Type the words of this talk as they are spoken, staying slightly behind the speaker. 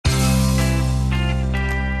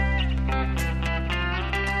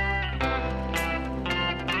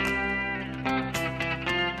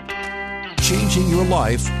changing your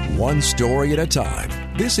life one story at a time.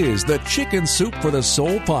 This is the Chicken Soup for the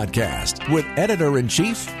Soul podcast with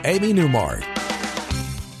Editor-in-Chief Amy Newmark.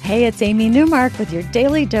 Hey, it's Amy Newmark with your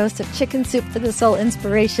daily dose of Chicken Soup for the Soul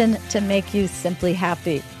inspiration to make you simply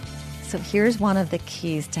happy. So here's one of the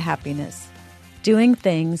keys to happiness: doing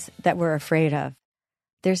things that we're afraid of.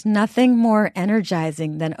 There's nothing more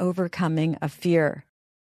energizing than overcoming a fear.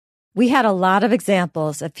 We had a lot of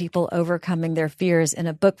examples of people overcoming their fears in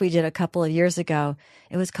a book we did a couple of years ago.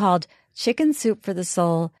 It was called Chicken Soup for the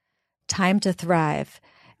Soul, Time to Thrive.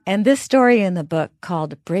 And this story in the book,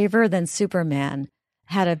 called Braver Than Superman,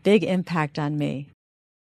 had a big impact on me.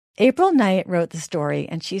 April Knight wrote the story,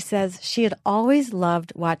 and she says she had always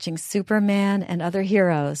loved watching Superman and other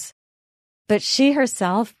heroes, but she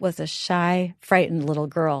herself was a shy, frightened little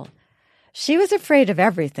girl. She was afraid of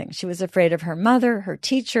everything. She was afraid of her mother, her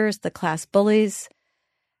teachers, the class bullies.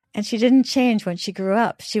 And she didn't change when she grew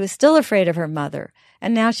up. She was still afraid of her mother.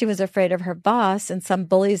 And now she was afraid of her boss and some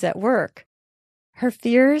bullies at work. Her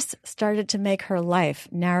fears started to make her life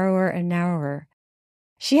narrower and narrower.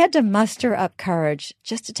 She had to muster up courage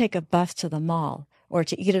just to take a bus to the mall, or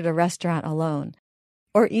to eat at a restaurant alone,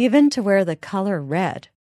 or even to wear the color red.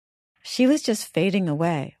 She was just fading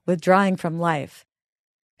away, withdrawing from life.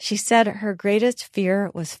 She said her greatest fear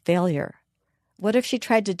was failure. What if she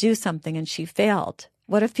tried to do something and she failed?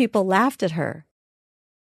 What if people laughed at her?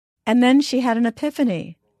 And then she had an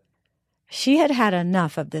epiphany. She had had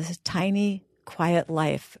enough of this tiny, quiet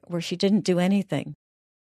life where she didn't do anything.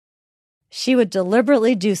 She would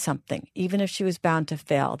deliberately do something, even if she was bound to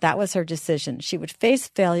fail. That was her decision. She would face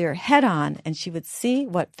failure head on, and she would see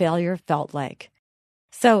what failure felt like.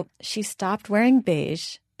 So she stopped wearing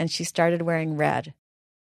beige, and she started wearing red.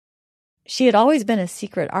 She had always been a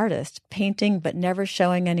secret artist, painting but never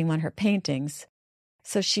showing anyone her paintings.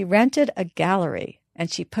 So she rented a gallery, and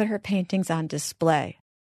she put her paintings on display.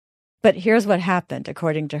 But here's what happened,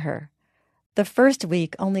 according to her. The first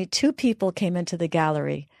week, only 2 people came into the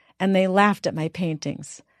gallery, and they laughed at my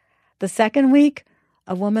paintings. The second week,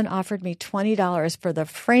 a woman offered me $20 for the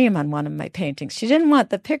frame on one of my paintings. She didn't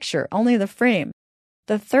want the picture, only the frame.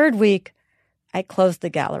 The third week, I closed the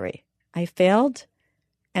gallery. I failed,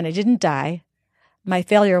 and I didn't die. My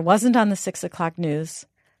failure wasn't on the 6 o'clock news.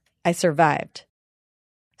 I survived.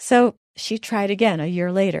 So she tried again a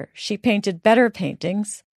year later. She painted better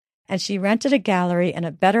paintings, and she rented a gallery in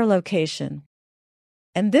a better location.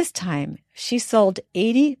 And this time, she sold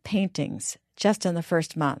 80 paintings just in the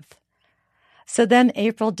first month. So then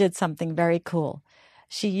April did something very cool.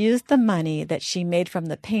 She used the money that she made from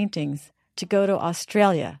the paintings to go to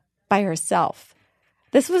Australia by herself.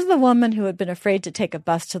 This was the woman who had been afraid to take a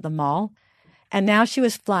bus to the mall, and now she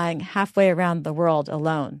was flying halfway around the world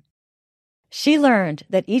alone. She learned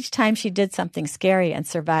that each time she did something scary and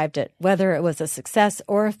survived it, whether it was a success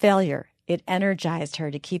or a failure, it energized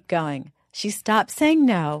her to keep going. She stopped saying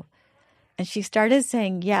no, and she started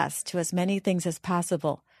saying yes to as many things as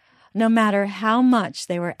possible, no matter how much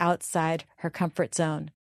they were outside her comfort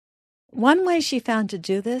zone. One way she found to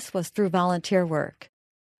do this was through volunteer work,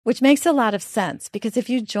 which makes a lot of sense, because if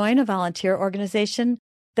you join a volunteer organization,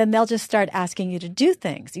 then they'll just start asking you to do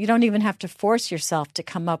things. You don't even have to force yourself to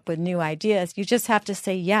come up with new ideas. You just have to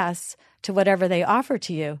say yes to whatever they offer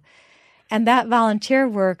to you. And that volunteer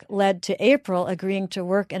work led to April agreeing to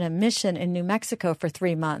work in a mission in New Mexico for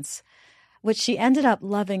 3 months, which she ended up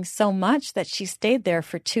loving so much that she stayed there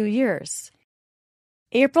for 2 years.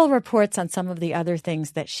 April reports on some of the other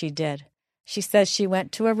things that she did. She says she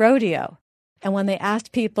went to a rodeo, and when they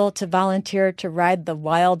asked people to volunteer to ride the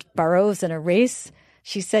wild burros in a race,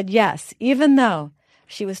 she said yes, even though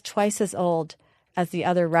she was twice as old as the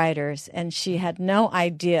other riders, and she had no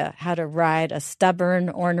idea how to ride a stubborn,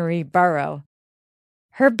 ornery burro.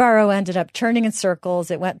 Her burro ended up turning in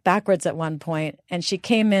circles. It went backwards at one point, and she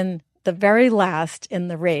came in the very last in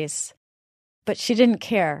the race. But she didn't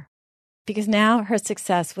care, because now her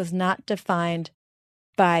success was not defined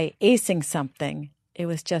by acing something. It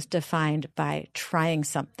was just defined by trying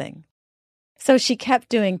something. So she kept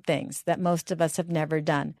doing things that most of us have never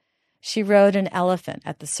done. She rode an elephant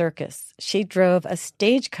at the circus. She drove a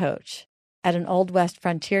stagecoach at an Old West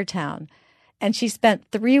frontier town. And she spent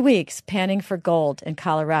 3 weeks panning for gold in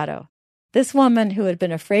Colorado. This woman, who had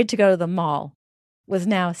been afraid to go to the mall, was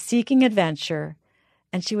now seeking adventure,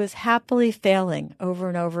 and she was happily failing over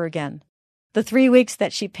and over again. The 3 weeks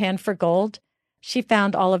that she panned for gold, she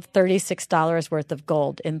found all of $36 worth of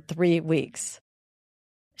gold in 3 weeks.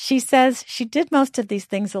 She says she did most of these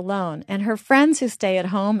things alone, and her friends who stay at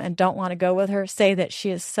home and don't want to go with her say that she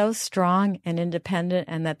is so strong and independent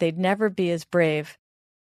and that they'd never be as brave.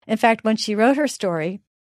 In fact, when she wrote her story,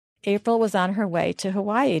 April was on her way to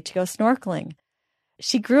Hawaii to go snorkeling.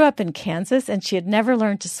 She grew up in Kansas and she had never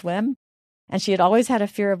learned to swim, and she had always had a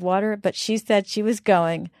fear of water, but she said she was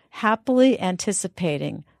going, happily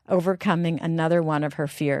anticipating overcoming another one of her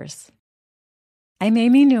fears. I'm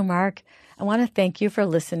Amy Newmark. I want to thank you for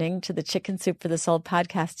listening to the Chicken Soup for the Soul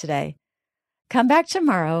podcast today. Come back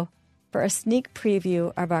tomorrow for a sneak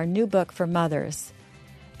preview of our new book for mothers.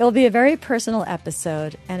 It will be a very personal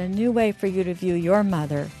episode and a new way for you to view your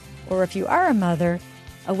mother, or if you are a mother,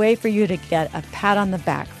 a way for you to get a pat on the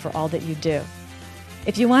back for all that you do.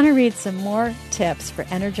 If you want to read some more tips for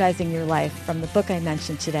energizing your life from the book I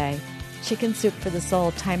mentioned today, Chicken Soup for the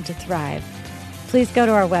Soul, Time to Thrive, please go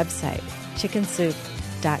to our website,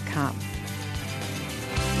 chickensoup.com.